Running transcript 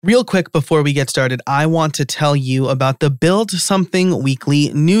Real quick before we get started, I want to tell you about the Build Something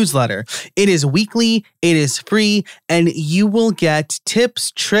Weekly newsletter. It is weekly, it is free, and you will get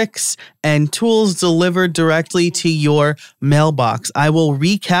tips, tricks, and tools delivered directly to your mailbox. I will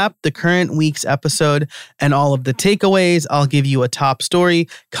recap the current week's episode and all of the takeaways. I'll give you a top story,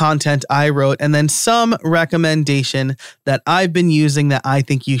 content I wrote, and then some recommendation that I've been using that I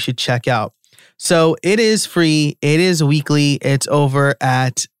think you should check out. So it is free. It is weekly. It's over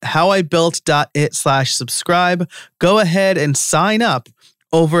at howibuilt.it/subscribe. Go ahead and sign up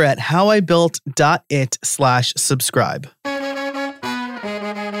over at howibuilt.it/subscribe.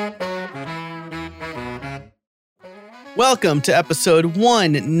 Welcome to episode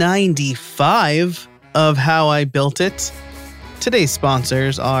 195 of How I Built It. Today's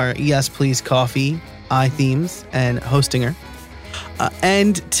sponsors are Yes Please Coffee, iThemes, and Hostinger.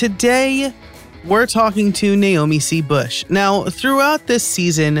 And today, we're talking to Naomi C. Bush. Now, throughout this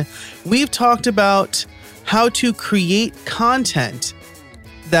season, we've talked about how to create content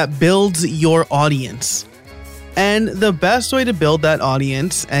that builds your audience. And the best way to build that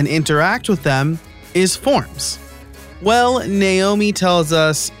audience and interact with them is forms. Well, Naomi tells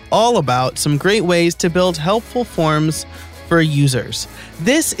us all about some great ways to build helpful forms for users.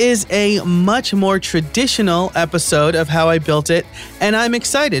 This is a much more traditional episode of How I Built It, and I'm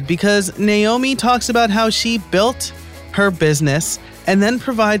excited because Naomi talks about how she built her business and then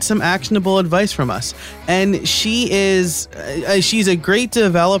provides some actionable advice from us. And she's a great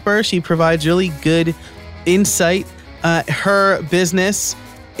developer. She provides really good insight. Her business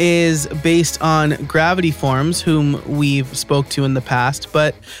is based on Gravity Forms, whom we've spoke to in the past,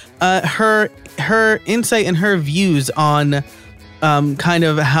 but her insight and her views on kind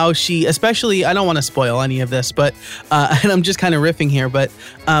of how she, especially, I don't want to spoil any of this, but and I'm just kind of riffing here, but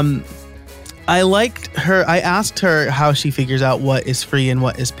I asked her how she figures out what is free and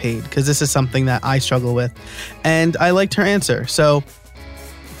what is paid, because this is something that I struggle with, and I liked her answer. So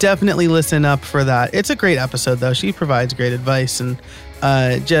definitely listen up for that. It's a great episode, though. She provides great advice and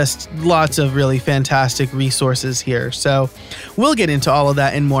just lots of really fantastic resources here. So we'll get into all of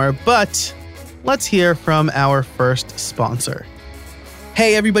that and more, but let's hear from our first sponsor.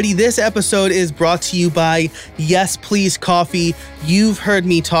 Hey everybody, this episode is brought to you by Yes Please Coffee. You've heard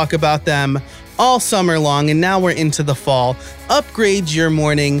me talk about them all summer long, and now we're into the fall. Upgrade your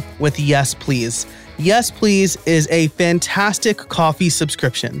morning with Yes Please. Yes Please is a fantastic coffee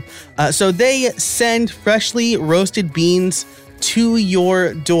subscription. So they send freshly roasted beans to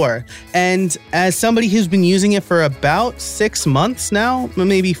your door. And as somebody who's been using it for about 6 months now,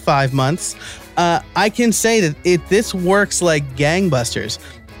 maybe 5 months, I can say that this works like gangbusters.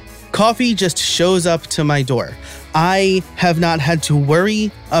 Coffee just shows up to my door. I have not had to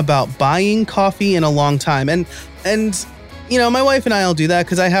worry about buying coffee in a long time. And you know, my wife and I will do that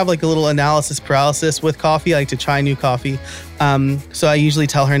because I have like a little analysis paralysis with coffee. I like to try new coffee. So I usually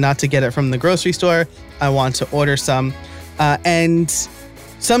tell her not to get it from the grocery store. I want to order some. And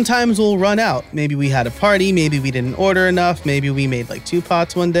sometimes we'll run out. Maybe we had a party. Maybe we didn't order enough. Maybe we made like 2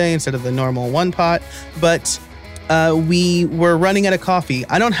 pots one day instead of the normal 1 pot. But we were running out of coffee.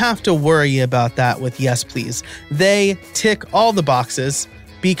 I don't have to worry about that with Yes Please. They tick all the boxes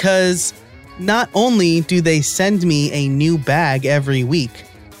because not only do they send me a new bag every week,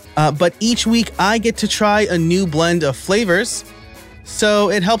 but each week I get to try a new blend of flavors.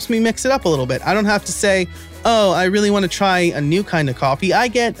 So it helps me mix it up a little bit. I don't have to say, oh, I really want to try a new kind of coffee. I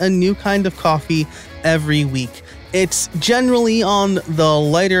get a new kind of coffee every week. It's generally on the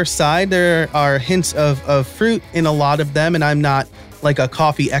lighter side. There are hints of fruit in a lot of them, and I'm not like a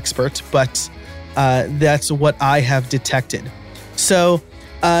coffee expert, but that's what I have detected. So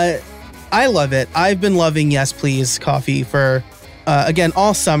I love it. I've been loving Yes Please Coffee for, again,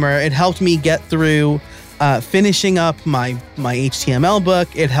 all summer. It helped me get through finishing up my HTML book.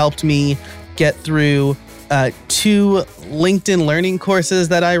 It helped me get through 2 LinkedIn learning courses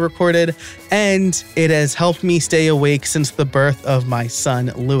that I recorded, and it has helped me stay awake since the birth of my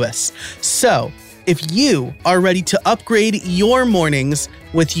son, Lewis. So, if you are ready to upgrade your mornings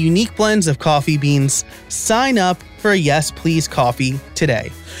with unique blends of coffee beans, sign up for Yes Please Coffee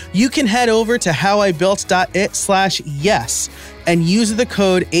today. You can head over to howibuilt.it/yes and use the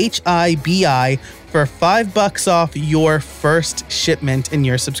code HIBI for $5 off your first shipment in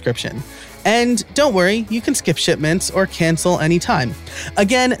your subscription. And don't worry, you can skip shipments or cancel anytime.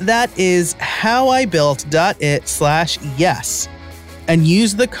 Again, that is howibuilt.it/yes and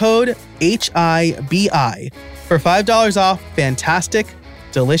use the code HIBI for $5 off fantastic,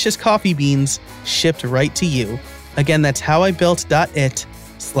 delicious coffee beans shipped right to you. Again, that's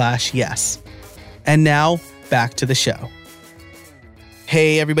howibuilt.it/yes. And now back to the show.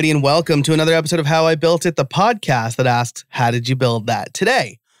 Hey, everybody, and welcome to another episode of How I Built It, the podcast that asks, how did you build that?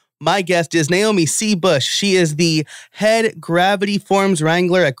 Today, my guest is Naomi C. Bush. She is the head Gravity Forms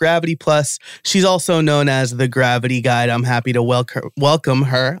Wrangler at Gravity Plus. She's also known as the Gravity Guide. I'm happy to welcome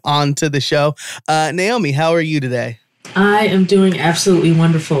her onto the show. Naomi, how are you today? I am doing absolutely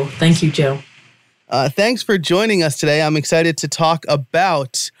wonderful. Thank you, Joe. Thanks for joining us today. I'm excited to talk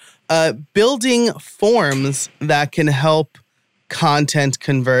about building forms that can help content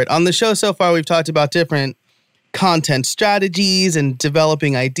convert. On the show so far, we've talked about different content strategies and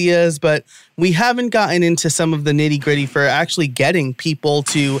developing ideas, but we haven't gotten into some of the nitty-gritty for actually getting people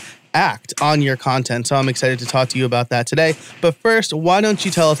to act on your content. So I'm excited to talk to you about that today. But first, why don't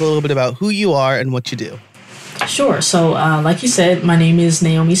you tell us a little bit about who you are and what you do? Sure. So like you said, my name is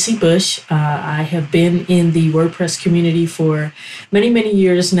Naomi C. Bush. I have been in the WordPress community for many, many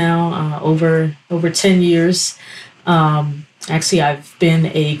years now, over 10 years. Actually, I've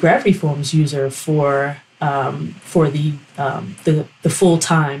been a Gravity Forms user for the full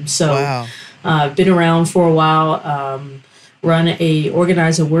time. So wow. I've been around for a while, organize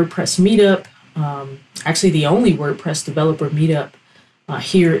a WordPress meetup, actually the only WordPress developer meetup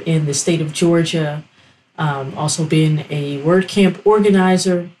here in the state of Georgia. Also been a WordCamp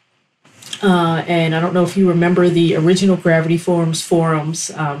organizer. And I don't know if you remember the original Gravity Forms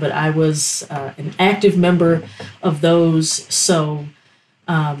forums, but I was an active member of those. So,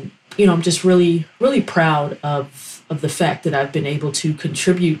 I'm just really, really proud of the fact that I've been able to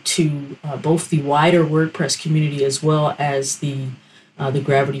contribute to both the wider WordPress community as well as the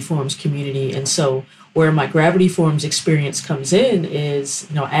Gravity Forms community. And so where my Gravity Forms experience comes in is,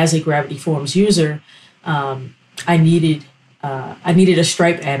 as a Gravity Forms user, I needed a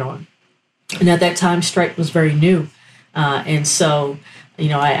Stripe add-on. And at that time, Stripe was very new. And so,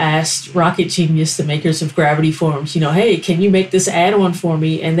 I asked Rocket Genius, the makers of Gravity Forms, hey, can you make this add-on for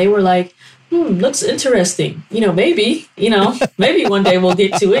me? And they were like, looks interesting. Maybe one day we'll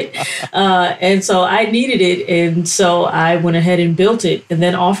get to it. And so I needed it. And so I went ahead and built it and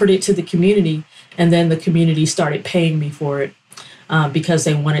then offered it to the community. And then the community started paying me for it because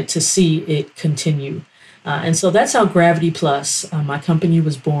they wanted to see it continue. And so that's how Gravity Plus, my company,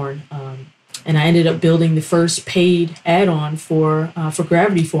 was born. And I ended up building the first paid add-on for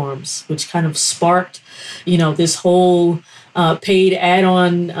Gravity Forms, which kind of sparked, this whole paid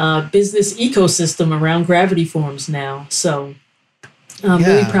add-on business ecosystem around Gravity Forms now. So I'm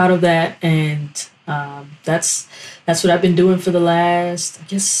really proud of that. And that's what I've been doing for the last,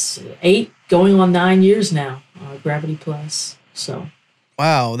 8, going on 9 years now, Gravity Plus. So.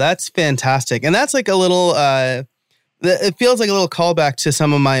 Wow, that's fantastic. And that's like a little, it feels like a little callback to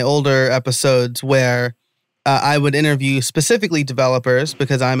some of my older episodes where I would interview specifically developers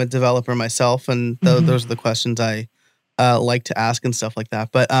because I'm a developer myself. And those are the questions I like to ask and stuff like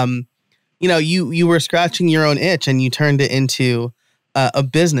that. But, you were scratching your own itch and you turned it into a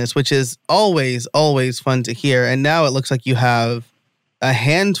business, which is always, always fun to hear. And now it looks like you have a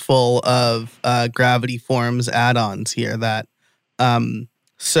handful of Gravity Forms add-ons here that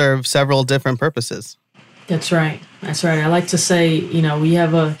serve several different purposes. That's right. I like to say, we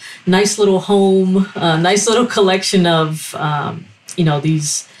have a nice little home, a nice little collection of,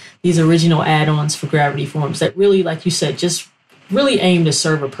 these original add-ons for Gravity Forms that really, like you said, just really aim to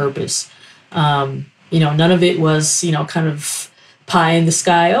serve a purpose. None of it was, kind of pie in the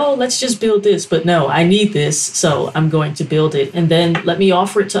sky. Oh, let's just build this. But no, I need this, so I'm going to build it. And then let me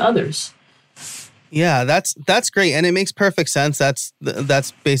offer it to others. Yeah, that's great. And it makes perfect sense. That's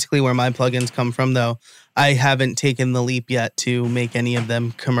basically where my plugins come from, though. I haven't taken the leap yet to make any of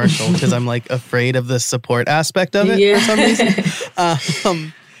them commercial because I'm like afraid of the support aspect of it for some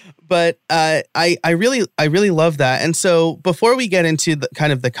reason. But I really love that. And so before we get into the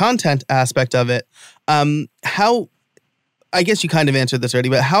kind of the content aspect of it, how, I guess you kind of answered this already,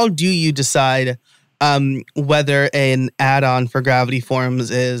 but how do you decide whether an add-on for Gravity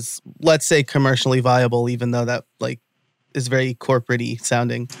Forms is, let's say, commercially viable, even though that is very corporate-y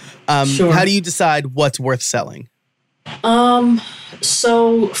sounding? Sure. How do you decide what's worth selling?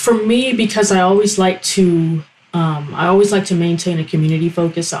 So for me, because I always like to maintain a community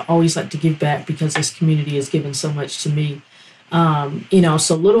focus. I always like to give back because this community has given so much to me.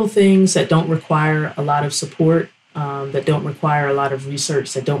 So little things that don't require a lot of support, that don't require a lot of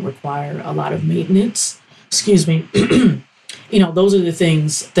research, that don't require a lot of maintenance. Excuse me. Those are the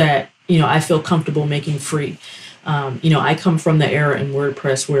things that, I feel comfortable making free. I come from the era in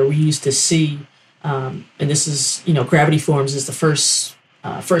WordPress where we used to see, and this is, Gravity Forms is the first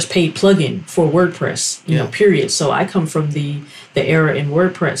paid plugin for WordPress, period. So I come from the era in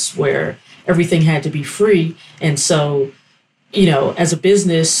WordPress where everything had to be free. And so, as a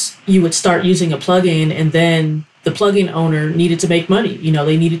business, you would start using a plugin, and then the plugin owner needed to make money.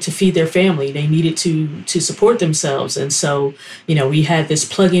 They needed to feed their family. They needed to support themselves. And so, we had this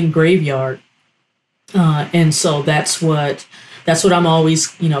plugin graveyard. And so that's what I'm always,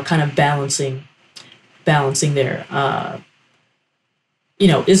 kind of balancing there.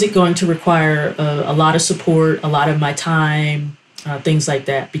 Is it going to require a lot of support, a lot of my time, things like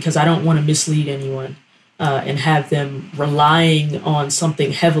that? Because I don't want to mislead anyone. And have them relying on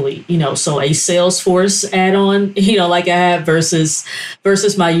something heavily, so a Salesforce add-on, like I have versus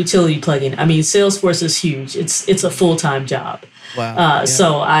my utility plugin. I mean, Salesforce is huge. It's a full-time job. Wow. Yeah.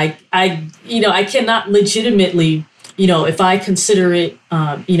 So I cannot legitimately, if I consider it,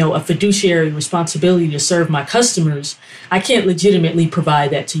 a fiduciary responsibility to serve my customers, I can't legitimately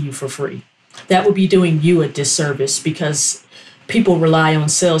provide that to you for free. That would be doing you a disservice, because people rely on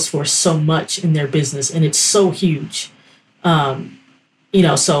Salesforce so much in their business, and it's so huge.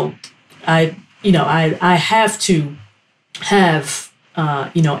 So I have to have,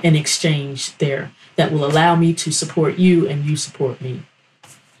 an exchange there that will allow me to support you and you support me.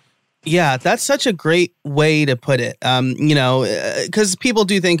 Yeah, that's such a great way to put it. Because people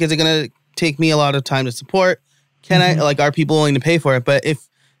do think, is it going to take me a lot of time to support? Can I, are people willing to pay for it? But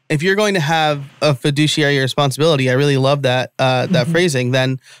if you're going to have a fiduciary responsibility, I really love that that phrasing,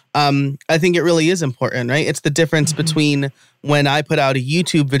 then I think it really is important, right? It's the difference between when I put out a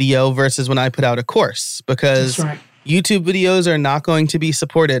YouTube video versus when I put out a course, because YouTube videos are not going to be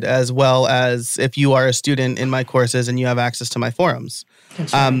supported as well as if you are a student in my courses and you have access to my forums.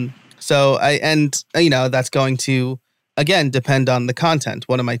 That's right. So that's going to, again, depend on the content.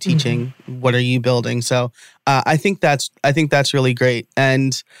 What am I teaching? What are you building? So I think that's really great.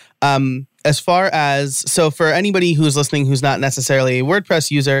 And as far as, so for anybody who's listening who's not necessarily a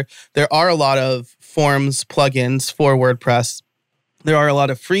WordPress user, there are a lot of forms plugins for WordPress. There are a lot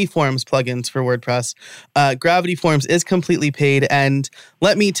of free forms plugins for WordPress. Gravity Forms is completely paid. And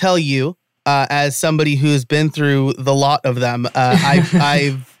let me tell you, as somebody who's been through the lot of them,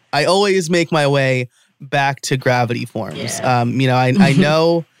 I always make my way back to Gravity Forms. Yeah. I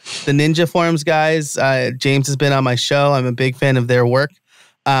know the Ninja Forms guys. James has been on my show. I'm a big fan of their work.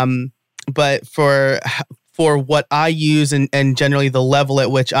 But for what I use and generally the level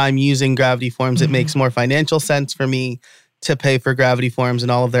at which I'm using Gravity Forms, it makes more financial sense for me to pay for Gravity Forms,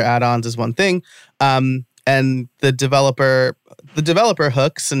 and all of their add-ons is one thing. And the developer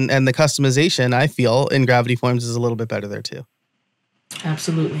hooks and the customization, I feel, in Gravity Forms is a little bit better there too.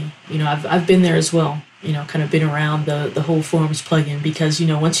 Absolutely. I've been there as well, kind of been around the whole Forms plugin, because,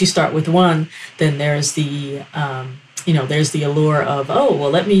 once you start with one, then there's the, there's the allure of,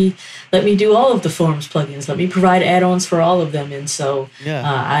 let me do all of the Forms plugins. Let me provide add-ons for all of them. And so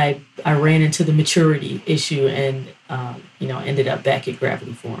I ran into the maturity issue and, ended up back at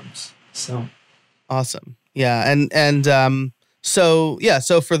Gravity Forms. So. Awesome. Yeah. So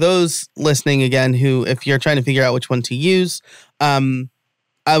for those listening again, who, if you're trying to figure out which one to use,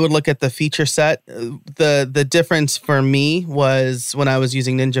 I would look at the feature set. The difference for me was when I was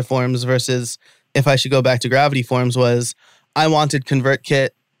using Ninja Forms versus if I should go back to Gravity Forms was I wanted ConvertKit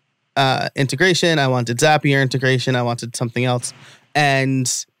integration. I wanted Zapier integration. I wanted something else.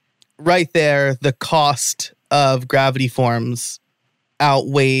 And right there, the cost of Gravity Forms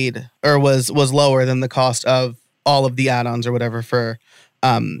outweighed or was lower than the cost of all of the add-ons or whatever for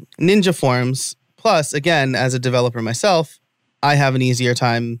Ninja Forms. Plus, again, as a developer myself, I have an easier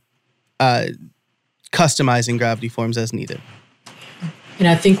time customizing Gravity Forms as needed. And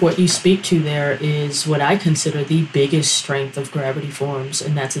I think what you speak to there is what I consider the biggest strength of Gravity Forms,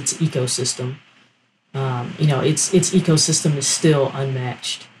 and that's its ecosystem. Its ecosystem is still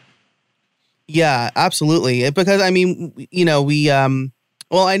unmatched. Yeah, absolutely. Because, I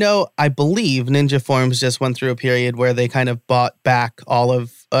believe Ninja Forms just went through a period where they kind of bought back all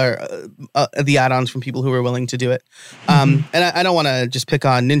of the add-ons from people who were willing to do it. And I don't want to just pick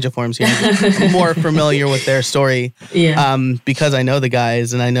on Ninja Forms here. I'm more familiar with their story because I know the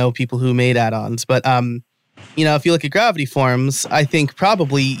guys and I know people who made add-ons. But, if you look at Gravity Forms, I think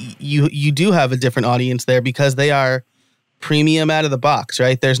probably you do have a different audience there because they are premium out of the box,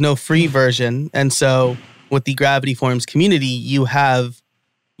 right? There's no free version. And so with the Gravity Forms community, you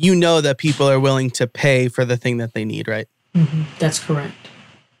know that people are willing to pay for the thing that they need, right? That's correct.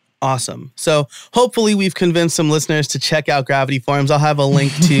 Awesome. So hopefully we've convinced some listeners to check out Gravity Forms. I'll have a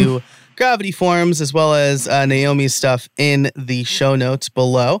link to Gravity Forms as well as Naomi's stuff in the show notes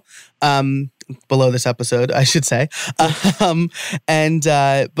below. Below this episode, I should say.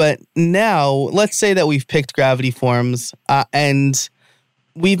 But now let's say that we've picked Gravity Forms and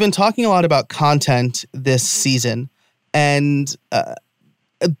we've been talking a lot about content this season. And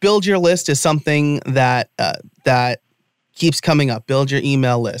build your list is something that keeps coming up. Build your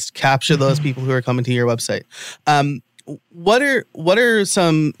email list. Capture those people who are coming to your website. What are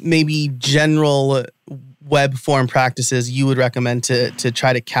some maybe general web form practices you would recommend to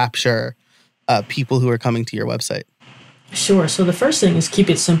try to capture people who are coming to your website? Sure. So the first thing is keep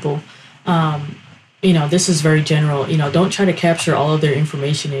it simple. This is very general. Don't try to capture all of their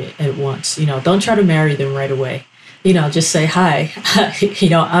information at once. Don't try to marry them right away. Just say, hi,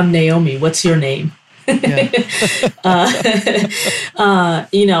 I'm Naomi. What's your name? Yeah.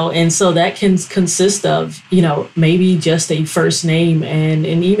 And so that can consist of, maybe just a first name and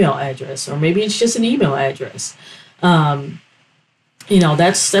an email address, or maybe it's just an email address. That's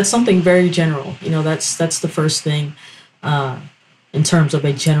something very general. That's the first thing in terms of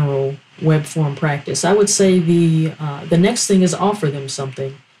a general web form practice. I would say the next thing is offer them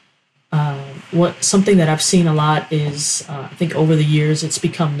something. Something that I've seen a lot is, I think over the years, it's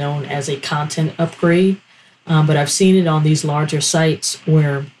become known as a content upgrade. But I've seen it on these larger sites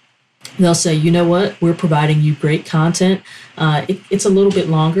where they'll say, you know what, we're providing you great content. It's a little bit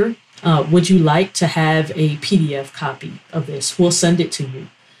longer. Would you like to have a PDF copy of this? We'll send it to you.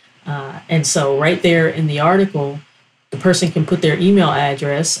 And so right there in the article, the person can put their email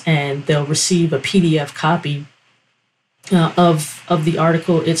address and they'll receive a PDF copy of the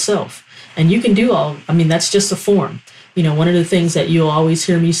article itself. And you can do that's just a form. One of the things that you'll always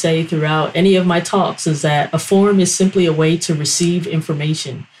hear me say throughout any of my talks is that a form is simply a way to receive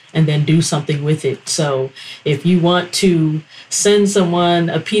information and then do something with it. So if you want to send someone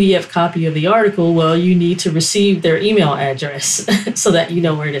a PDF copy of the article, well, you need to receive their email address so that you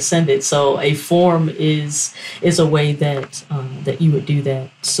know where to send it. So a form is a way that you would do that.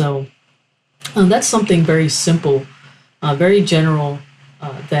 So that's something very simple, very general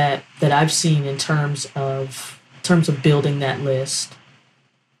that I've seen in terms of building that list.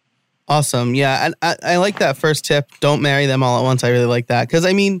 Awesome. Yeah. And I like that first tip. Don't marry them all at once. I really like that. Because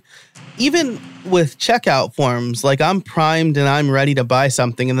even with checkout forms, I'm primed and I'm ready to buy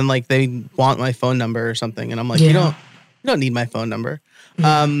something. And then they want my phone number or something. And I'm like, yeah. you don't need my phone number.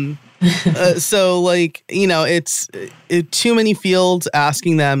 Yeah. So it's too many fields.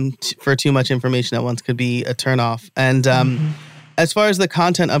 Asking them for too much information at once could be a turnoff. And, as far as the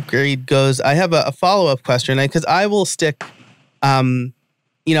content upgrade goes, I have a follow-up question because I will stick,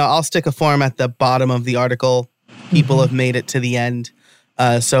 I'll stick a form at the bottom of the article. People have made it to the end.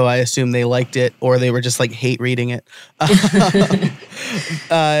 So I assume they liked it or they were just hate reading it.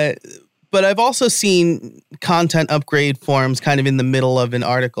 But I've also seen content upgrade forms kind of in the middle of an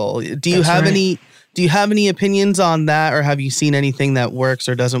article. Do you have any opinions on that, or have you seen anything that works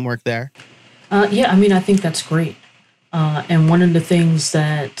or doesn't work there? I think that's great. And one of the things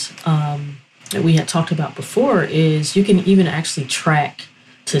that we had talked about before is you can even actually track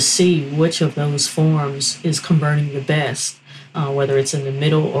to see which of those forms is converting the best, whether it's in the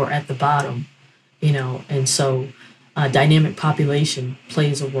middle or at the bottom, and so dynamic population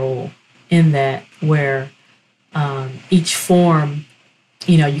plays a role in that where each form,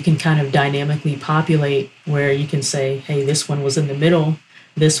 you can kind of dynamically populate where you can say, hey, this one was in the middle.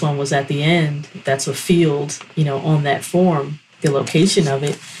 This one was at the end. That's a field, on that form, the location of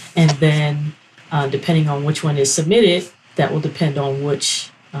it. And then depending on which one is submitted, that will depend on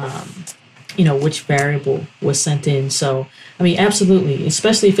which variable was sent in. So, absolutely,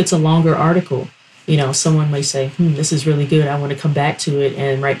 especially if it's a longer article, someone may say, this is really good. I want to come back to it.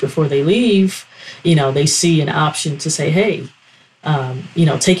 And right before they leave, they see an option to say, hey,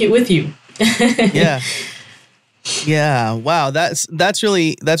 take it with you. Yeah. Yeah. Wow. That's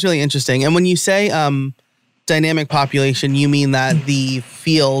really interesting. And when you say dynamic population, you mean that the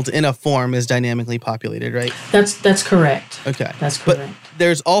field in a form is dynamically populated, right? That's correct. Okay. That's correct. But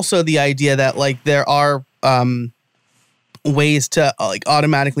there's also the idea that there are ways to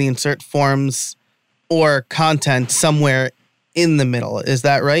automatically insert forms or content somewhere in the middle. Is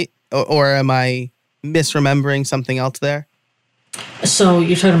that right? Or am I misremembering something else there? So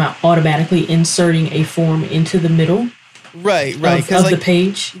you're talking about automatically inserting a form into the middle, right? Of the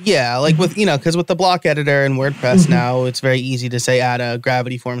page. Yeah, with because with the block editor and WordPress now, it's very easy to say add a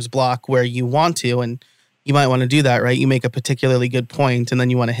Gravity Forms block where you want to, and you might want to do that, right? You make a particularly good point, and then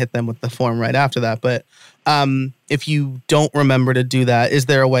you want to hit them with the form right after that. But if you don't remember to do that, is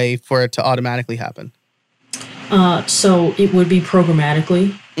there a way for it to automatically happen? So it would be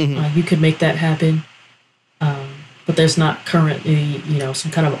programmatically. You could make that happen. But there's not currently,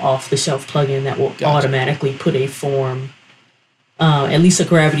 some kind of off-the-shelf plugin that will automatically put a form, at least a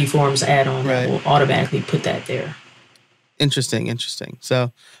Gravity Forms add-on that will automatically put that there. Interesting.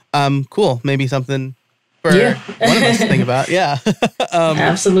 So, cool. Maybe something for one of us to think about. Yeah.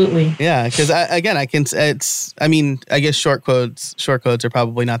 Absolutely. Yeah. Because I guess short codes are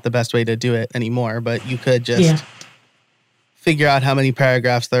probably not the best way to do it anymore, but you could just figure out how many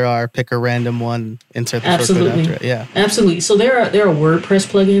paragraphs there are, pick a random one, insert the short code after it. Yeah. Absolutely. So there are WordPress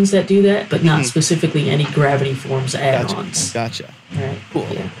plugins that do that, but not specifically any Gravity Forms add-ons. Gotcha. All right. Cool.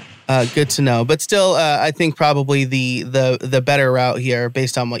 Yeah. Good to know. But still, I think probably the better route here,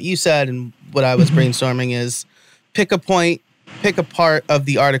 based on what you said and what I was brainstorming, is pick a point, pick a part of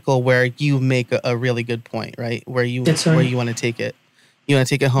the article where you make a really good point, right? Where you want to take it. You want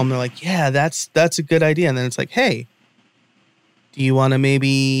to take it home. They're like, yeah, that's a good idea. And then it's like, hey, do you want to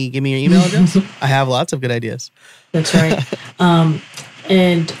maybe give me your email address? I have lots of good ideas. That's right.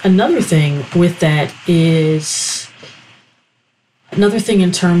 And another thing with that is, another thing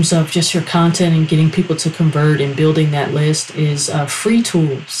in terms of just your content and getting people to convert and building that list is free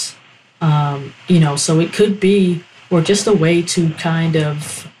tools. So it could be, or just a way to kind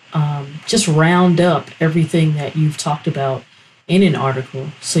of just round up everything that you've talked about in an article.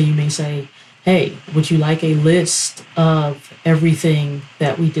 So you may say, hey, would you like a list of everything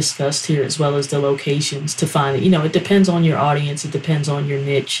that we discussed here, as well as the locations to find it? It depends on your audience. It depends on your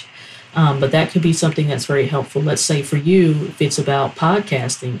niche. But that could be something that's very helpful. Let's say for you, if it's about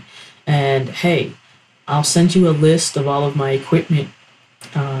podcasting, and hey, I'll send you a list of all of my equipment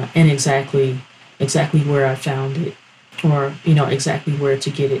and exactly where I found it, or exactly where to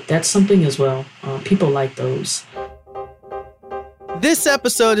get it. That's something as well. People like those. This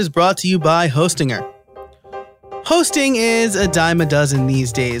episode is brought to you by Hostinger. Hosting is a dime a dozen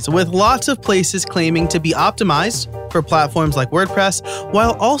these days, with lots of places claiming to be optimized for platforms like WordPress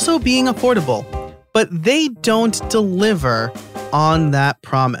while also being affordable. But they don't deliver on that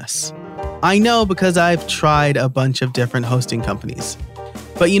promise. I know because I've tried a bunch of different hosting companies.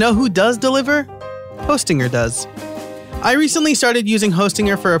 But you know who does deliver? Hostinger does. I recently started using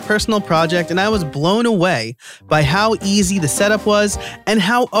Hostinger for a personal project, and I was blown away by how easy the setup was and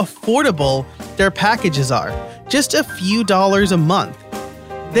how affordable their packages are. Just a few dollars a month.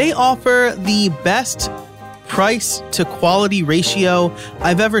 They offer the best price to quality ratio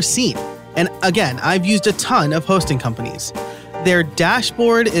I've ever seen. And again, I've used a ton of hosting companies. Their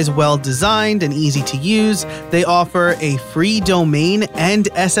dashboard is well designed and easy to use. They offer a free domain and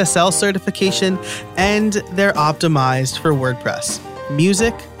SSL certification, and they're optimized for WordPress.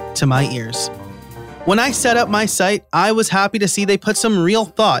 Music to my ears. When I set up my site, I was happy to see they put some real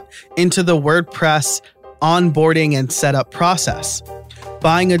thought into the WordPress onboarding and setup process.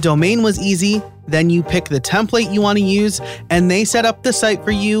 Buying a domain was easy. Then you pick the template you want to use, and they set up the site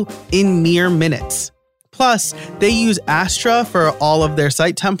for you in mere minutes. Plus, they use Astra for all of their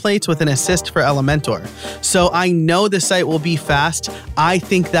site templates with an assist for Elementor. So I know the site will be fast. I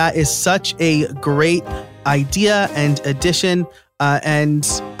think that is such a great idea and addition.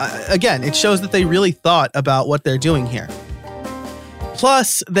 Again, it shows that they really thought about what they're doing here.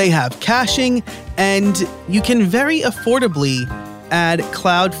 Plus, they have caching, and you can very affordably add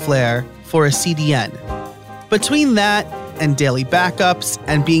Cloudflare for a CDN. Between that and daily backups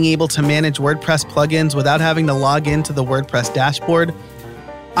and being able to manage WordPress plugins without having to log into the WordPress dashboard,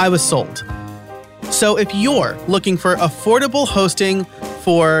 I was sold. So if you're looking for affordable hosting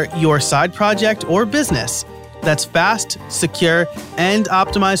for your side project or business that's fast, secure, and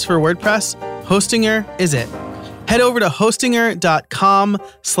optimized for WordPress, Hostinger is it. Head over to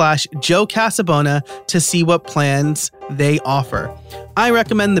hostinger.com/Joe Casabona to see what plans they offer. I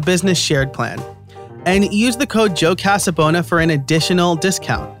recommend the business shared plan. And use the code Joe Casabona for an additional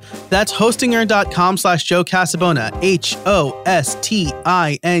discount. That's hostinger.com/Joe Casabona,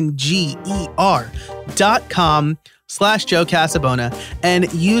 HOSTINGER.com/Joe Casabona,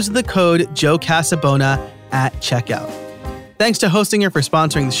 and use the code Joe Casabona at checkout. Thanks to Hostinger for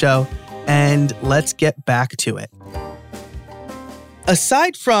sponsoring the show, and let's get back to it.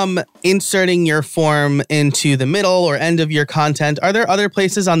 Aside from inserting your form into the middle or end of your content, are there other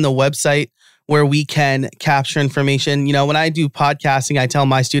places on the website where we can capture information? When I do podcasting, I tell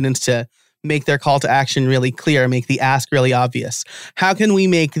my students to make their call to action really clear, make the ask really obvious. How can we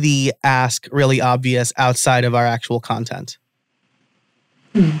make the ask really obvious outside of our actual content?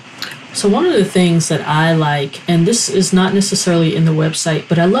 So one of the things that I like, and this is not necessarily in the website,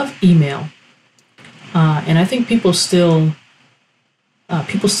 but I love email. And I think people still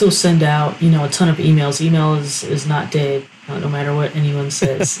send out, a ton of emails. Email is not dead, no matter what anyone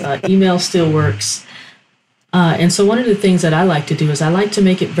says. Email still works. And so one of the things that I like to do is I like to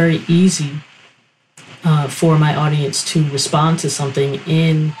make it very easy for my audience to respond to something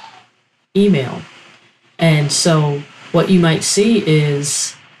in email. And so what you might see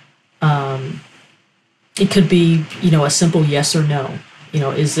is It could be, a simple yes or no.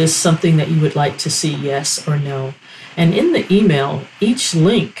 Is this something that you would like to see, yes or no? And in the email, each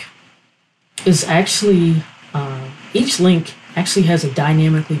link actually has a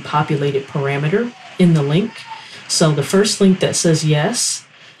dynamically populated parameter in the link. So the first link that says yes,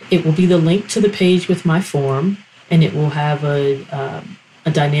 it will be the link to the page with my form, and it will have a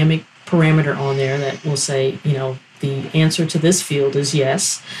dynamic parameter on there that will say, the answer to this field is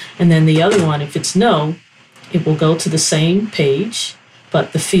yes. And then the other one, if it's no, it will go to the same page,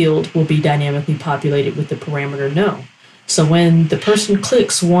 but the field will be dynamically populated with the parameter no. So when the person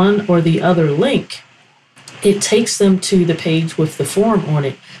clicks one or the other link, it takes them to the page with the form on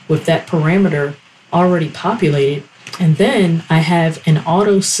it, with that parameter already populated. And then I have an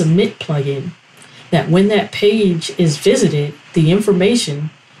auto submit plugin that when that page is visited,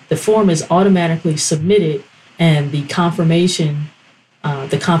 the form is automatically submitted, and the confirmation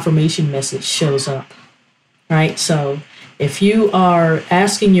message shows up. Right? So if you are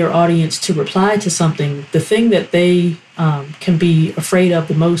asking your audience to reply to something, the thing that they can be afraid of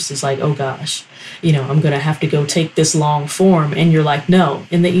the most is like, oh gosh, I'm going to have to go take this long form. And you're like, no,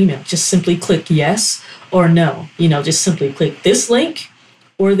 in the email, just simply click yes or no. Just simply click this link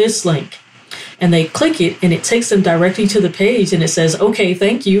or this link. And they click it, and it takes them directly to the page, and it says, okay,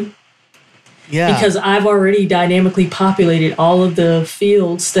 thank you. Yeah. Because I've already dynamically populated all of the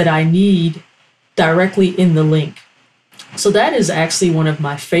fields that I need directly in the link. So that is actually one of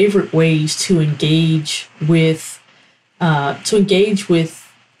my favorite ways to engage with an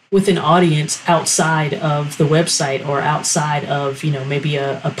audience outside of the website or outside of maybe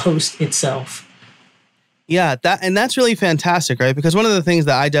a post itself. Yeah, that's really fantastic, right? Because one of the things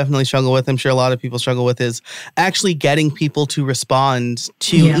that I definitely struggle with, I'm sure a lot of people struggle with, is actually getting people to respond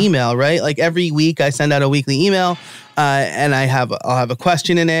to email, right? Like every week I send out a weekly email, and I'll have a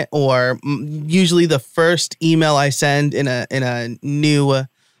question in it, or usually the first email I send in a new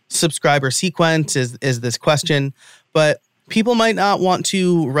subscriber sequence is this question, but people might not want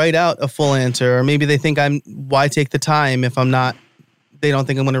to write out a full answer, or maybe they think why take the time if they don't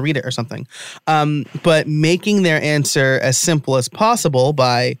think I'm going to read it or something. But making their answer as simple as possible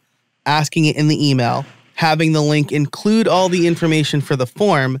by asking it in the email, having the link include all the information for the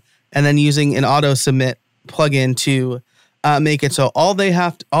form, and then using an auto submit plugin to make it so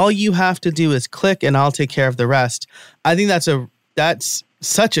all you have to do is click, and I'll take care of the rest. I think that's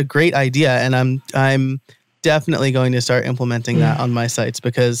such a great idea, and I'm definitely going to start implementing that on my sites,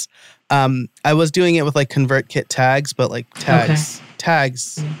 because I was doing it with like ConvertKit tags, but like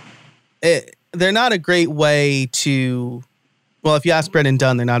tags, they're not a great way to, well, if you ask Brett and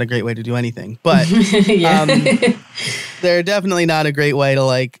Dunn, they're not a great way to do anything, but they're definitely not a great way to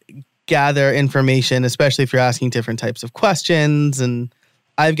like gather information, especially if you're asking different types of questions. And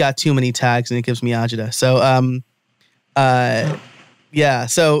I've got too many tags and it gives me agita. So,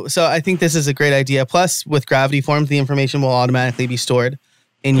 so I think this is a great idea. Plus, with Gravity Forms, the information will automatically be stored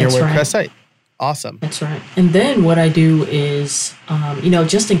in your WordPress site. Awesome. That's right. And then what I do is,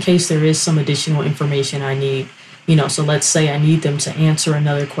 just in case there is some additional information I need, so let's say I need them to answer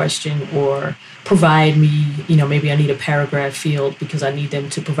another question or provide me, maybe I need a paragraph field because I need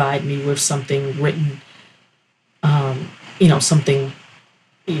them to provide me with something written, something,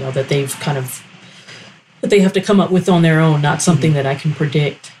 that they have to come up with on their own, not something that I can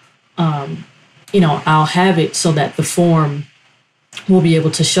predict. I'll have it so that the form will be able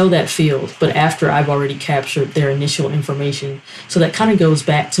to show that field, but after I've already captured their initial information. So that kind of goes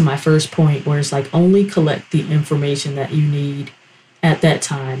back to my first point, where it's like only collect the information that you need at that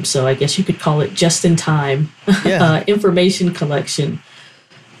time. So I guess you could call it just-in-time information collection.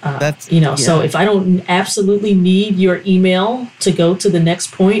 So if I don't absolutely need your email to go to the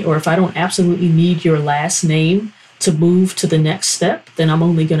next point, or if I don't absolutely need your last name to move to the next step, then I'm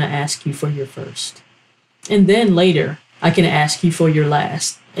only going to ask you for your first. And then later, I can ask you for your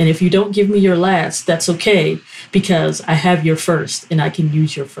last. And if you don't give me your last, that's okay, because I have your first and I can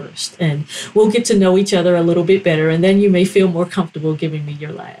use your first. And we'll get to know each other a little bit better, and then you may feel more comfortable giving me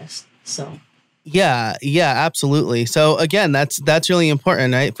your last. So Yeah, absolutely. So again, that's really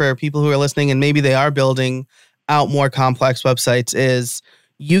important, right? For people who are listening and maybe they are building out more complex websites, is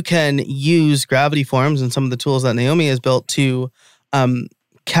you can use Gravity Forms and some of the tools that Naomi has built to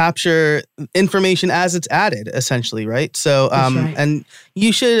capture information as it's added, essentially, right? So, right. And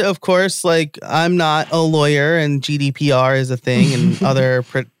you should, of course, like, I'm not a lawyer, and GDPR is a thing, and other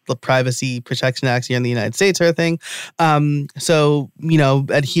privacy protection acts here in the United States are a thing. So,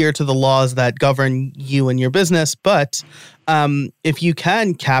 adhere to the laws that govern you and your business. But if you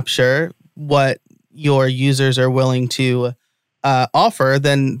can capture what your users are willing to offer,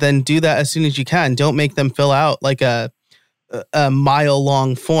 then do that as soon as you can. Don't make them fill out like a mile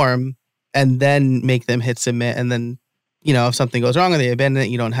long form and then make them hit submit. And then, if something goes wrong or they abandon it,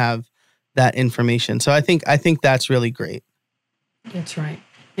 you don't have that information. So I think that's really great. That's right.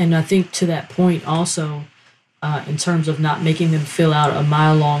 And I think to that point also, in terms of not making them fill out a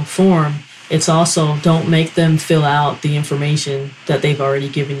mile-long form, it's also don't make them fill out the information that they've already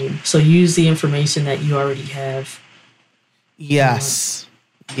given you. So use the information that you already have. Yes.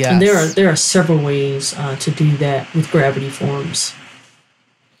 Yes. And there are several ways to do that with Gravity Forms.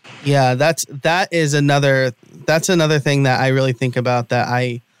 Yeah, that's another thing that I really think about, that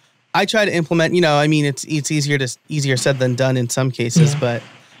I try to implement. It's easier said than done in some cases, but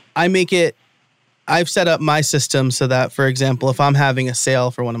I've set up my system so that, for example, if I'm having a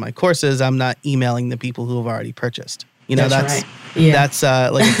sale for one of my courses, I'm not emailing the people who have already purchased. That's right. Yeah. That's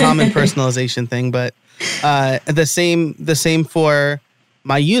like a common personalization thing, but the same for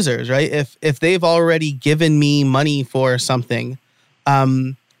my users, right? If they've already given me money for something,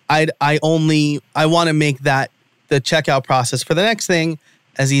 I want to make that the checkout process for the next thing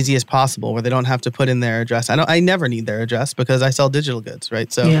as easy as possible, where they don't have to put in their address. I never need their address because I sell digital goods, right?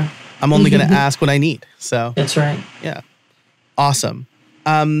 So I'm only going to ask what I need. So that's right. Yeah. Awesome.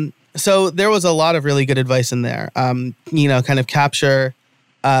 So there was a lot of really good advice in there. Kind of capture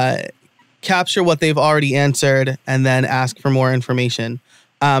what they've already answered and then ask for more information.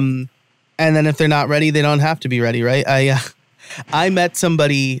 And then if they're not ready, they don't have to be ready, right? I met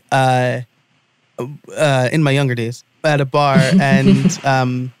somebody in my younger days at a bar,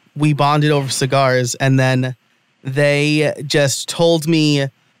 and we bonded over cigars, and then they just told me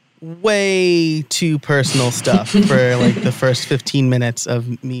way too personal stuff for like the first 15 minutes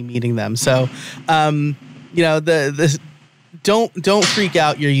of me meeting them. So, don't freak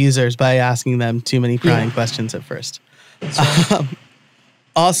out your users by asking them too many prying questions at first. Right.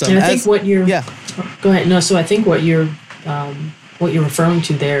 Awesome. And I think what you're go ahead. No, so I think what you're referring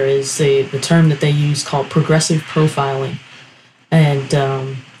to there is the term that they use called progressive profiling, and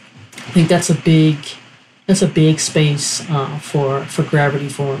I think that's a big space for Gravity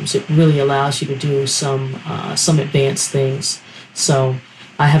Forms. It really allows you to do some advanced things. So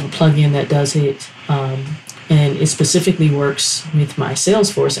I have a plugin that does it, and it specifically works with my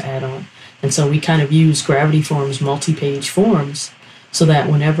Salesforce add-on. And so we kind of use Gravity Forms multi-page forms so that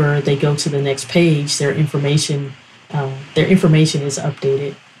whenever they go to the next page, their information is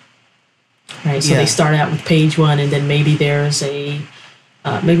updated, right? So they start out with page 1, and then maybe there's a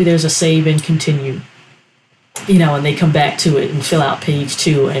save and continue, and they come back to it and fill out page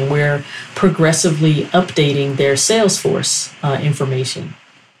 2, and we're progressively updating their Salesforce information.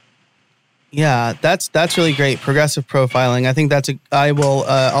 Yeah, that's really great. Progressive profiling. I think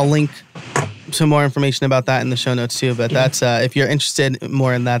I'll link some more information about that in the show notes too. But that's if you're interested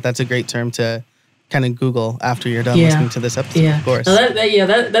more in that, that's a great term to kind of Google after you're done listening to this episode, of course.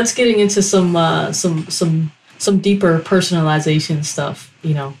 That's getting into some deeper personalization stuff.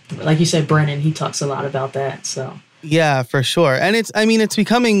 Like you said, Brennan, he talks a lot about that. So yeah, for sure. And it's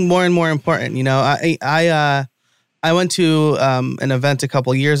becoming more and more important. I went to an event a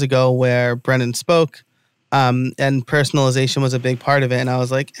couple years ago where Brennan spoke, and personalization was a big part of it. And I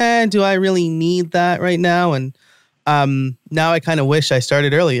was like, do I really need that right now? And now I kind of wish I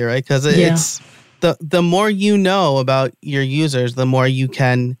started earlier, right? Because it's the more you know about your users, the more you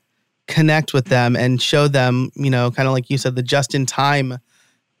can connect with them and show them, kind of like you said, the just-in-time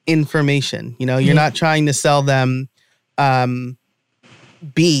information. You're not trying to sell them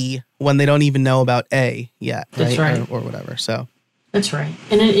B when they don't even know about A yet, right? That's right. Or whatever. So that's right.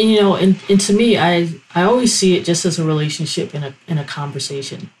 And to me, I always see it just as a relationship in a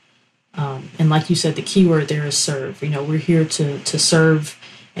conversation. And like you said, the key word there is serve. We're here to serve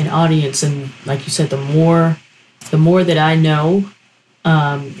an audience, and like you said, the more that I know,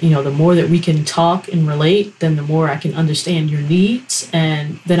 the more that we can talk and relate, then the more I can understand your needs,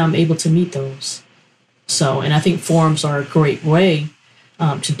 and then I'm able to meet those. So, and I think forums are a great way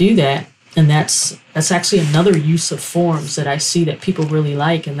to do that. And that's actually another use of forms that I see that people really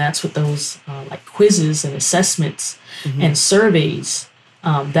like, and that's with those like quizzes and assessments and surveys.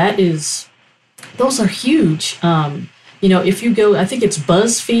 Those are huge. If you go, I think it's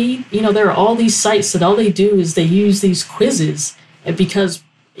BuzzFeed, there are all these sites that all they do is they use these quizzes because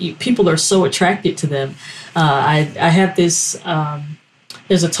people are so attracted to them. I have this,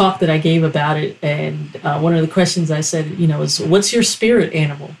 there's a talk that I gave about it, and one of the questions I said, is what's your spirit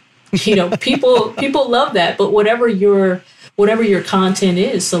animal? People love that, but whatever your content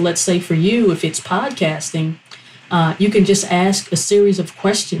is. So let's say for you, if it's podcasting, you can just ask a series of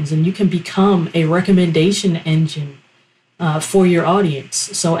questions, and you can become a recommendation engine for your audience.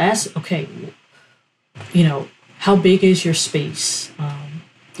 So ask, okay, how big is your space?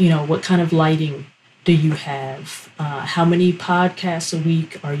 What kind of lighting do you have? How many podcasts a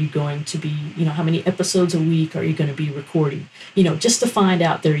week are you going to be, how many episodes a week are you going to be recording? Just to find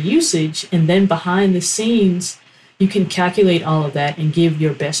out their usage. And then behind the scenes, you can calculate all of that and give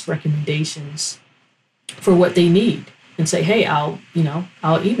your best recommendations for what they need and say, hey, I'll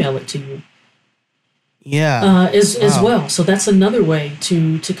email it to you. Yeah. As well. So that's another way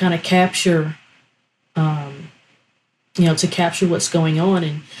to kind of capture, to capture what's going on.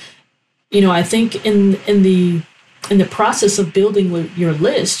 And, I think in the process of building your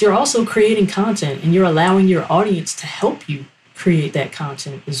list, you're also creating content and you're allowing your audience to help you create that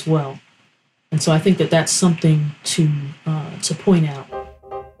content as well. And so I think that's something to point out.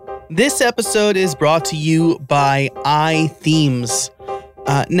 This episode is brought to you by iThemes.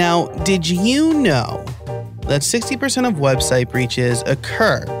 Now, did you know that 60% of website breaches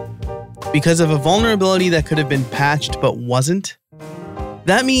occur because of a vulnerability that could have been patched but wasn't?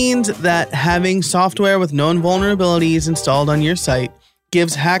 That means that having software with known vulnerabilities installed on your site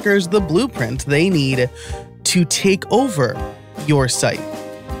gives hackers the blueprint they need to take over your site.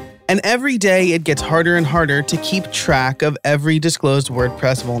 And every day it gets harder and harder to keep track of every disclosed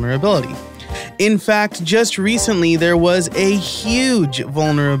WordPress vulnerability. In fact, just recently there was a huge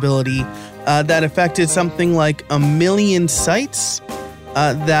vulnerability that affected something like 1 million sites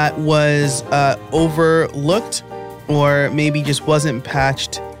that was overlooked or maybe just wasn't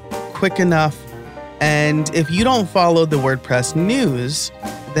patched quick enough. And if you don't follow the WordPress news,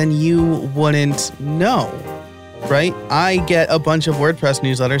 then you wouldn't know, right? I get a bunch of WordPress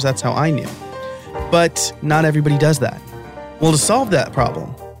newsletters, that's how I knew. But not everybody does that. Well, to solve that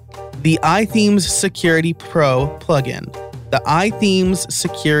problem, the iThemes Security Pro plugin,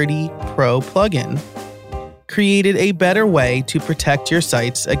 created a better way to protect your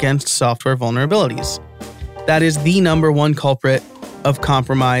sites against software vulnerabilities. That is the number one culprit of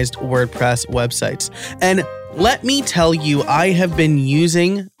compromised WordPress websites. And let me tell you, I have been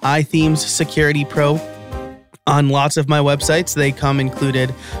using iThemes Security Pro on lots of my websites. They come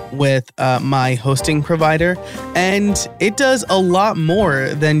included with my hosting provider, and it does a lot more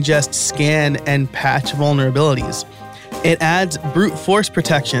than just scan and patch vulnerabilities. It adds brute force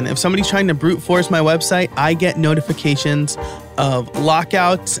protection. If somebody's trying to brute force my website, I get notifications of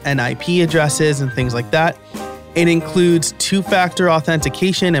lockouts and IP addresses and things like that. It includes two-factor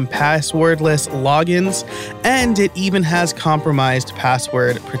authentication and passwordless logins, and it even has compromised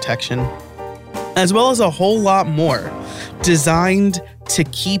password protection, as well as a whole lot more, designed to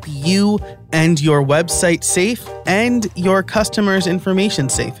keep you and your website safe and your customers' information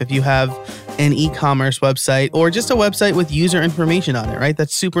safe. If you have an e-commerce website or just a website with user information on it, right?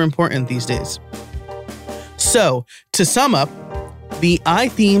 That's super important these days. So, to sum up, the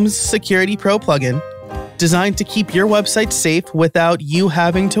iThemes Security Pro plugin, designed to keep your website safe without you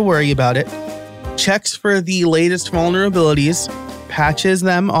having to worry about it, checks for the latest vulnerabilities, patches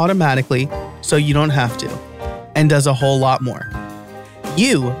them automatically so you don't have to, and does a whole lot more.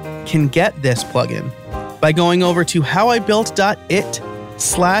 You can get this plugin by going over to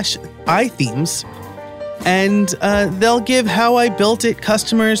howibuilt.it/iThemes, and they'll give How I Built It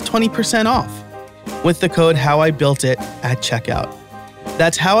customers 20% off with the code HowIBuiltIt at checkout.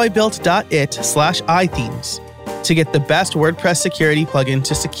 That's howibuilt.it/iThemes to get the best WordPress security plugin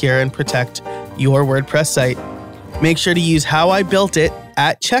to secure and protect your WordPress site. Make sure to use HowIBuiltIt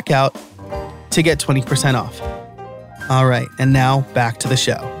at checkout to get 20% off. All right, and now back to the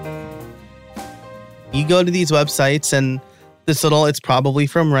show. You go to these websites and it's probably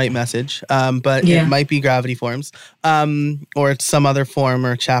from RightMessage, but It might be Gravity Forms, or it's some other form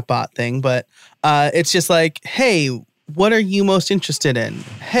or chatbot thing. But it's just like, hey, what are you most interested in?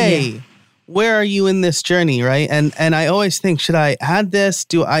 Hey, where are you in this journey, right? And I always think, should I add this?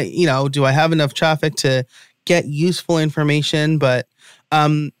 Do I have enough traffic to get useful information? But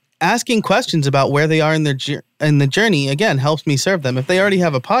asking questions about where they are in the journey, again, helps me serve them. If they already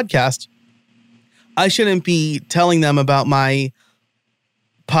have a podcast, I shouldn't be telling them about my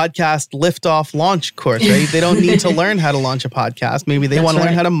podcast liftoff launch course, right? They don't need to learn how to launch a podcast. Maybe they want to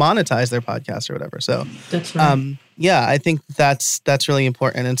learn how to monetize their podcast or whatever. So that's right. I think that's really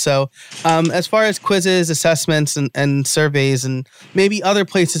important. And so as far as quizzes, assessments, and surveys, and maybe other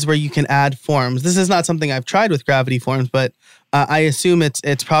places where you can add forms, this is not something I've tried with Gravity Forms, but I assume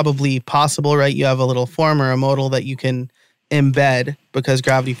it's probably possible, right? You have a little form or a modal that you can embed, because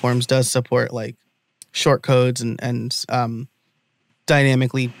Gravity Forms does support like short codes and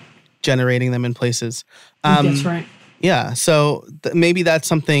dynamically generating them in places. That's right. Yeah, so maybe that's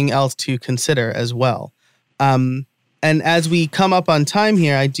something else to consider as well. And as we come up on time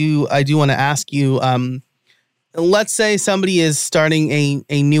here, I do want to ask you, let's say somebody is starting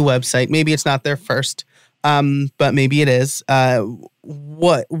a new website. Maybe it's not their first, but maybe it is.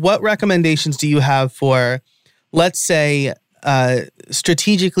 What recommendations do you have for, let's say,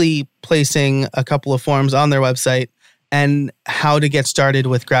 strategically placing a couple of forms on their website and how to get started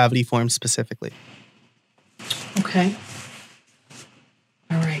with Gravity Forms specifically? Okay.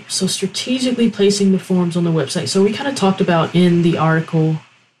 All right. So strategically placing the forms on the website. So we kind of talked about in the article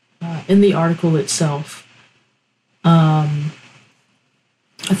itself. I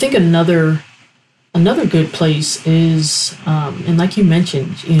think another good place is, and like you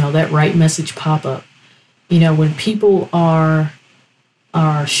mentioned, that right message pop-up. When people are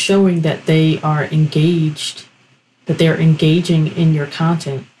showing that they are engaged, that they're engaging in your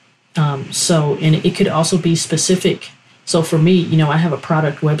content. And it could also be specific. So for me, I have a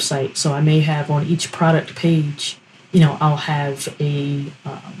product website, so I may have on each product page, I'll have a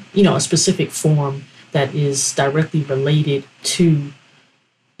specific form that is directly related to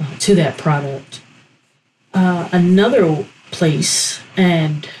that product. Another place,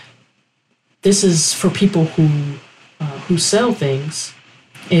 and this is for people who sell things,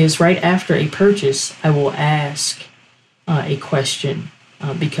 is right after a purchase, I will ask a question.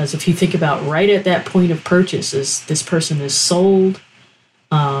 Because if you think about right at that point of purchase, is this person is sold,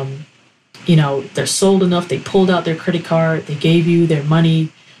 they're sold enough, they pulled out their credit card, they gave you their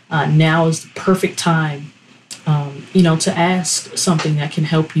money, now is the perfect time, to ask something that can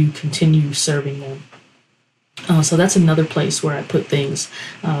help you continue serving them. So that's another place where I put things.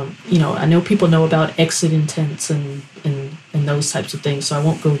 I know people know about exit intents and those types of things, so I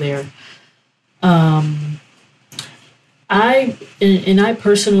won't go there. I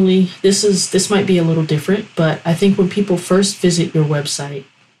personally, this might be a little different, but I think when people first visit your website,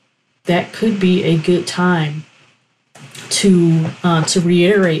 that could be a good time to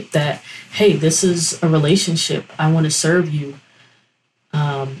reiterate that, hey, this is a relationship. I want to serve you.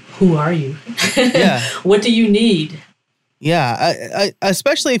 Who are you? Yeah. What do you need? Yeah, I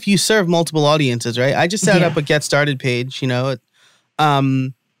especially if you serve multiple audiences, right? I just set up a Get Started page, where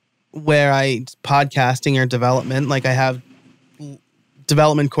podcasting or development, like I have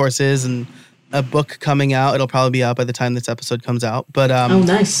development courses and a book coming out. It'll probably be out by the time this episode comes out. But oh,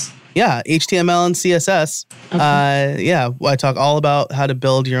 nice. Yeah, HTML and CSS. Okay. I talk all about how to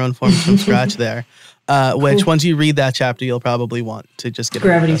build your own forms from scratch there. Which once you read that chapter, you'll probably want to just get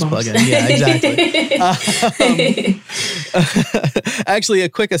Gravity a WordPress plugin. Yeah, exactly. Actually, a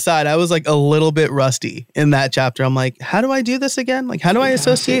quick aside, I was like a little bit rusty in that chapter. I'm like, how do I do this again? Like, how do I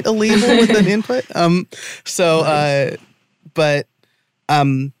associate a label with an input?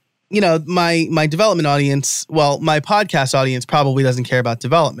 My development audience, my podcast audience probably doesn't care about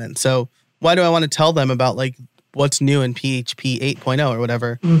development. So why do I want to tell them about like what's new in PHP 8.0 or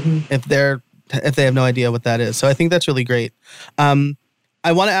whatever if they have no idea what that is? So I think that's really great.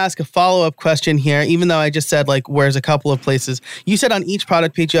 I want to ask a follow-up question here, even though I just said like where's a couple of places. You said on each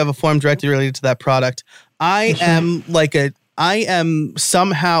product page you have a form directly related to that product. I am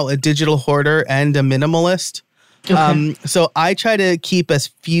somehow a digital hoarder and a minimalist. Okay. So I try to keep as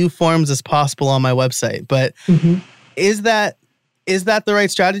few forms as possible on my website, but is that the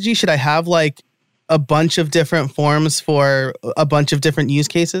right strategy? Should I have like a bunch of different forms for a bunch of different use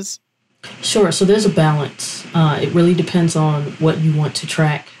cases? Sure. So there's a balance. It really depends on what you want to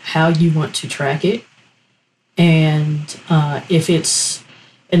track, how you want to track it, and if it's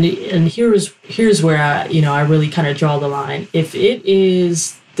and here's where I really kind of draw the line. If it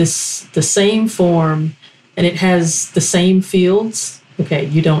is the same form and it has the same fields, okay,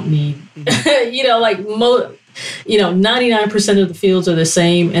 you don't need 99% of the fields are the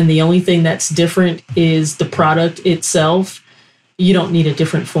same, and the only thing that's different is the product itself. You don't need a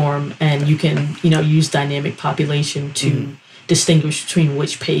different form, and you can, use dynamic population to distinguish between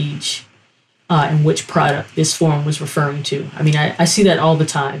which page and which product this form was referring to. I mean, I see that all the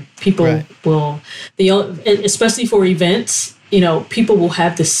time. People will, especially for events, people will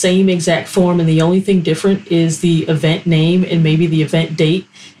have the same exact form, and the only thing different is the event name and maybe the event date.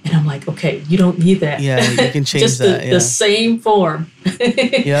 And I'm like, okay, you don't need that. Yeah, you can change just that. The same form.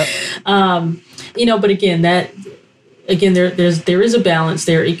 Yep. But again, there is a balance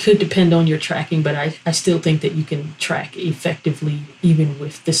there. It could depend on your tracking, but I still think that you can track effectively even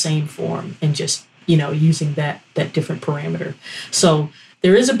with the same form and just, using that different parameter. So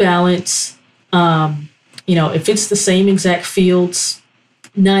there is a balance. If it's the same exact fields,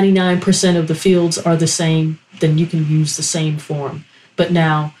 99% of the fields are the same, then you can use the same form. But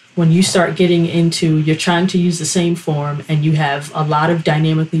now when you start getting into, you're trying to use the same form and you have a lot of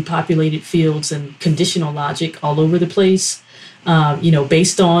dynamically populated fields and conditional logic all over the place,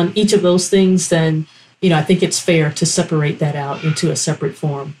 based on each of those things, then, I think it's fair to separate that out into a separate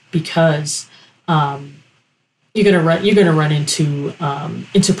form, because you're gonna run into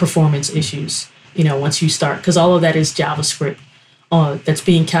performance issues, once you start, because all of that is JavaScript that's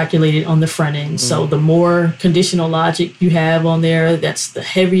being calculated on the front end. So the more conditional logic you have on there, that's the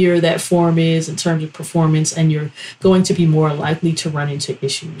heavier that form is in terms of performance, and you're going to be more likely to run into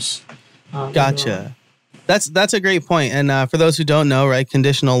issues. Gotcha. That's a great point. And for those who don't know, right,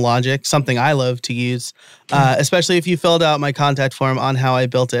 conditional logic, something I love to use, especially if you filled out my contact form on how I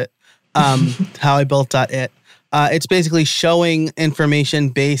built it, howibuilt.it. It's basically showing information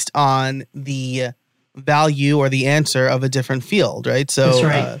based on the value or the answer of a different field, right? So, that's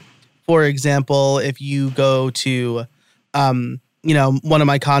right. For example, if you go to, one of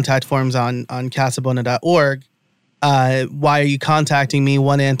my contact forms on casabona.org, why are you contacting me?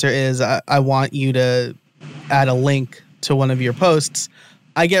 One answer is I want you to add a link to one of your posts.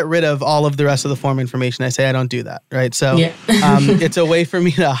 I get rid of all of the rest of the form information. I say I don't do that, right? So it's a way for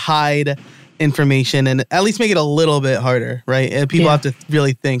me to hide information and at least make it a little bit harder, right? And people have to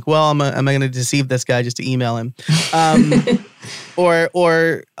really think, well, am I going to deceive this guy just to email him?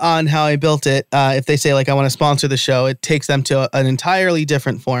 Or on how I built it, if they say, like, I want to sponsor the show, it takes them to an entirely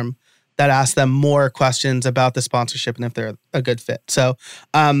different form that asks them more questions about the sponsorship and if they're a good fit. So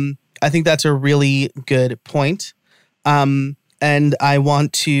I think that's a really good point. And I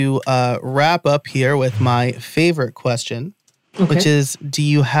want to wrap up here with my favorite question, which is, do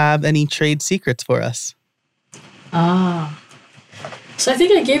you have any trade secrets for us? So I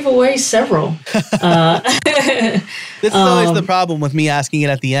think I gave away several. This is always the problem with me asking it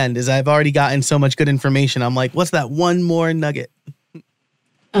at the end, is I've already gotten so much good information. I'm like, what's that one more nugget?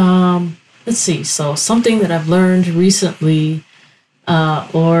 Let's see. So something that I've learned recently,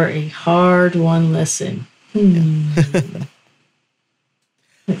 or a hard-won lesson.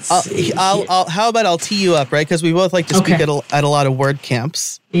 How about I'll tee you up, right? Because we both like to speak at a lot of word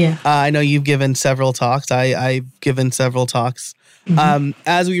camps. Yeah. I know you've given several talks. I've given several talks.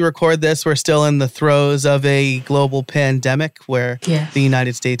 As we record this, we're still in the throes of a global pandemic where the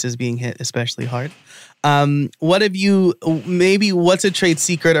United States is being hit especially hard. What's a trade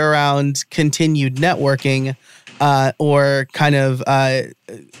secret around continued networking or kind of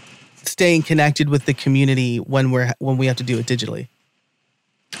staying connected with the community when we have to do it digitally?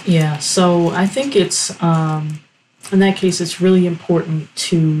 Yeah, so I think it's, in that case, it's really important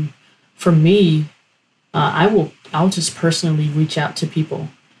for me, I'll just personally reach out to people.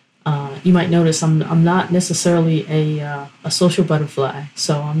 You might notice I'm not necessarily a social butterfly,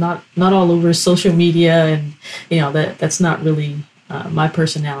 so I'm not all over social media, and that's not really my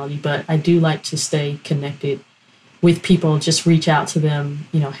personality. But I do like to stay connected with people. Just reach out to them.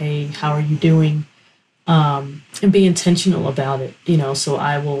 Hey, how are you doing? And be intentional about it. So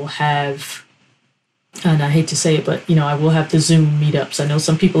I will have, and I hate to say it, but I will have the Zoom meetups. I know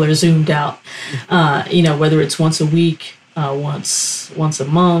some people are zoomed out. Whether it's once a week, once a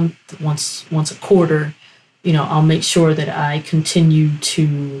month, once a quarter, I'll make sure that I continue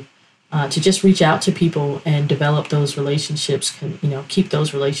to just reach out to people and develop those relationships. Keep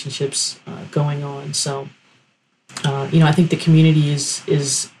those relationships going on. So, I think the community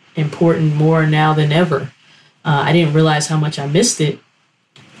is important more now than ever. I didn't realize how much I missed it,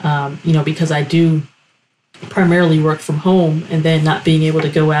 because I do primarily work from home, and then not being able to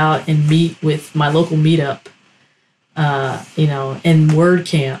go out and meet with my local meetup, and word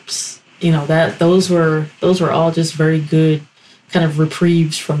camps, that those were all just very good kind of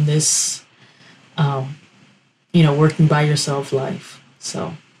reprieves from this, working by yourself life.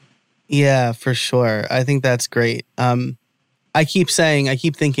 So. Yeah, for sure. I think that's great. I keep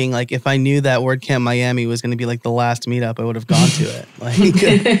thinking, like, if I knew that WordCamp Miami was going to be like the last meetup, I would have gone to it.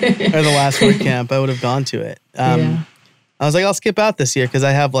 Or the last WordCamp, I would have gone to it. I was like, I'll skip out this year because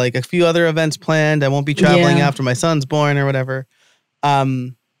I have like a few other events planned. I won't be traveling after my son's born or whatever.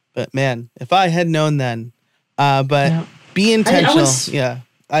 But man, if I had known then, be intentional.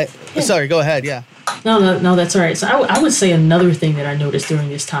 Sorry, go ahead. Yeah. No, that's all right. So I would say another thing that I noticed during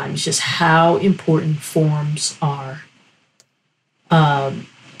this time is just how important forms are.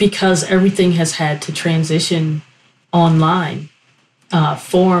 Because everything has had to transition online,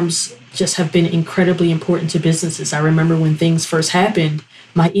 forms just have been incredibly important to businesses. I remember when things first happened,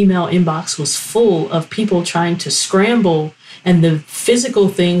 my email inbox was full of people trying to scramble, and the physical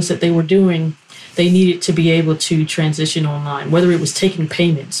things that they were doing, they needed to be able to transition online, whether it was taking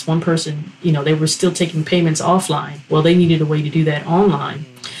payments. One person, they were still taking payments offline. Well, they needed a way to do that online.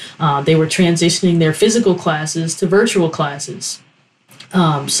 They were transitioning their physical classes to virtual classes.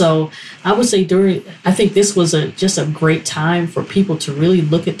 So I would say I think this was just a great time for people to really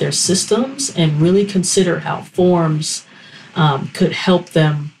look at their systems and really consider how forms could help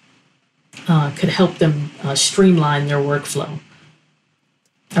them streamline their workflow.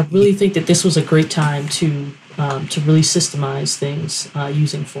 I really think that this was a great time to really systemize things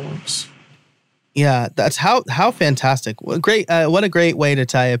using forms. Yeah, that's how fantastic. What a great way to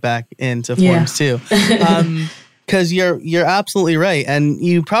tie it back into forms too. Because you're absolutely right. And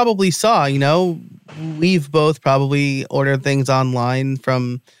you probably saw, we've both probably ordered things online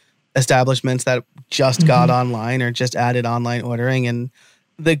from establishments that just got online or just added online ordering. And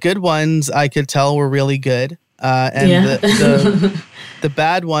the good ones I could tell were really good. And the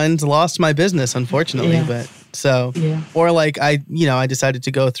bad ones lost my business, unfortunately. Yeah. Or like I decided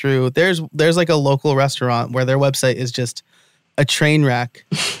to go through, there's like a local restaurant where their website is just a train wreck.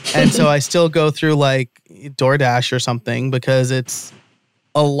 And so I still go through like DoorDash or something because it's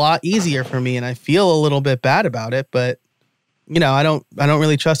a lot easier for me and I feel a little bit bad about it, but I don't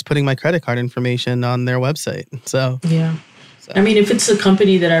really trust putting my credit card information on their website. So I mean, if it's a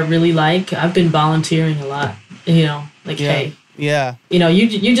company that I really like, I've been volunteering a lot, hey,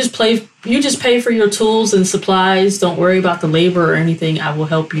 you just pay for your tools and supplies. Don't worry about the labor or anything. I will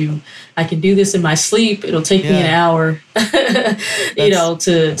help you. I can do this in my sleep. It'll take me an hour,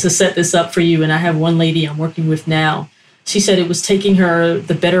 to set this up for you. And I have one lady I'm working with now. She said it was taking her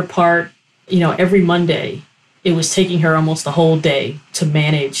the better part, every Monday, it was taking her almost the whole day to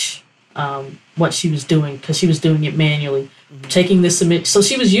manage what she was doing because she was doing it manually, taking the submit. So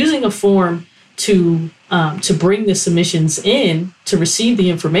she was using a form to bring the submissions in to receive the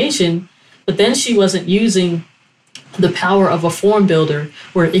information, but then she wasn't using the power of a form builder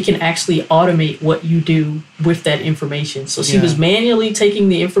where it can actually automate what you do with that information. So she was manually taking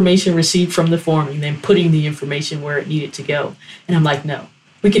the information received from the form and then putting the information where it needed to go. And I'm like, no,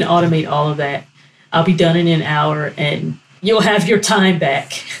 we can automate all of that. I'll be done in an hour and you'll have your time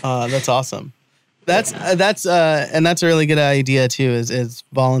back. That's awesome. That's a really good idea too, is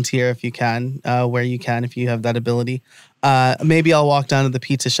volunteer if you can, where you can, if you have that ability. Maybe I'll walk down to the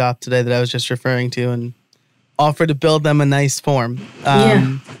pizza shop today that I was just referring to and offer to build them a nice form.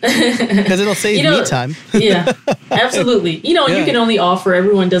 Because it'll save me time. Yeah, absolutely. You can only offer,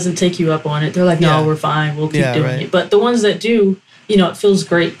 everyone doesn't take you up on it. They're like, no, we're fine. We'll keep doing it. But the ones that do, it feels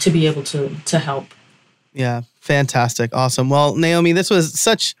great to be able to help. Yeah, fantastic. Awesome. Well, Naomi, this was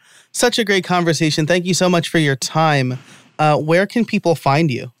such a great conversation. Thank you so much for your time. Where can people find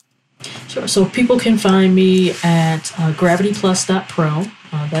you? Sure. So people can find me at gravityplus.pro.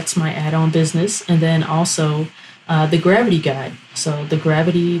 That's my add-on business. And then also the Gravity Guide. So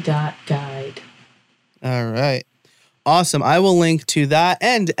thegravity.guide. All right. Awesome. I will link to that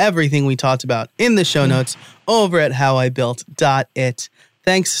and everything we talked about in the show notes over at howibuilt.it.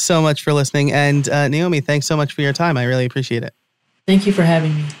 Thanks so much for listening. And Naomi, thanks so much for your time. I really appreciate it. Thank you for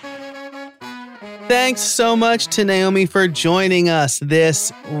having me. Thanks so much to Naomi for joining us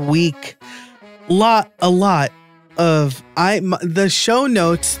this week. A lot of the show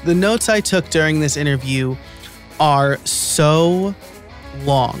notes, the notes I took during this interview are so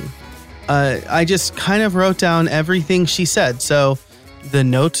long. I just kind of wrote down everything she said. So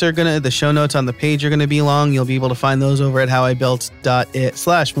the show notes on the page are gonna be long. You'll be able to find those over at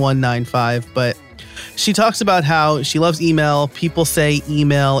howibuilt.it/195. But she talks about how she loves email. People say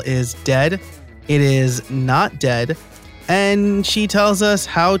email is dead. It is not dead. And she tells us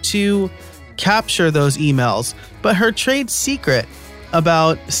how to capture those emails. But her trade secret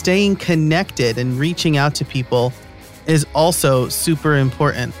about staying connected and reaching out to people is also super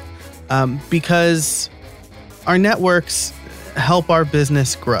important because our networks help our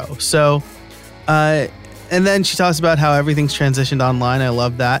business grow. So, and then she talks about how everything's transitioned online. I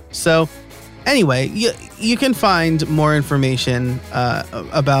love that. So anyway, you can find more information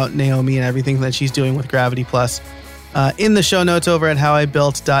about Naomi and everything that she's doing with Gravity Plus in the show notes over at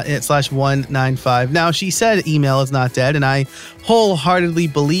howibuilt.it/195. Now, she said email is not dead, and I wholeheartedly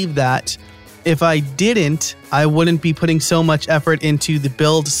believe that. If I didn't, I wouldn't be putting so much effort into the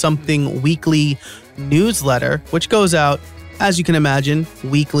Build Something Weekly newsletter, which goes out, as you can imagine,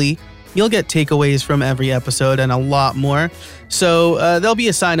 weekly. You'll get takeaways from every episode and a lot more. So there'll be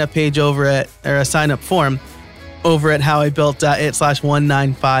a sign-up page a sign-up form over at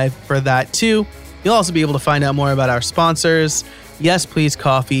howibuilt.it/195 for that too. You'll also be able to find out more about our sponsors, Yes Please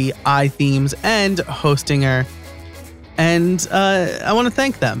Coffee, iThemes, and Hostinger. And I want to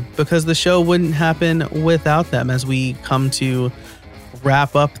thank them because the show wouldn't happen without them as we come to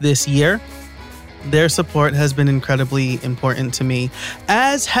wrap up this year. Their support has been incredibly important to me,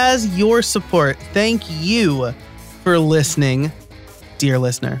 as has your support. Thank you for listening, dear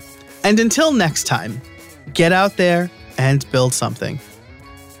listener. And until next time, get out there and build something.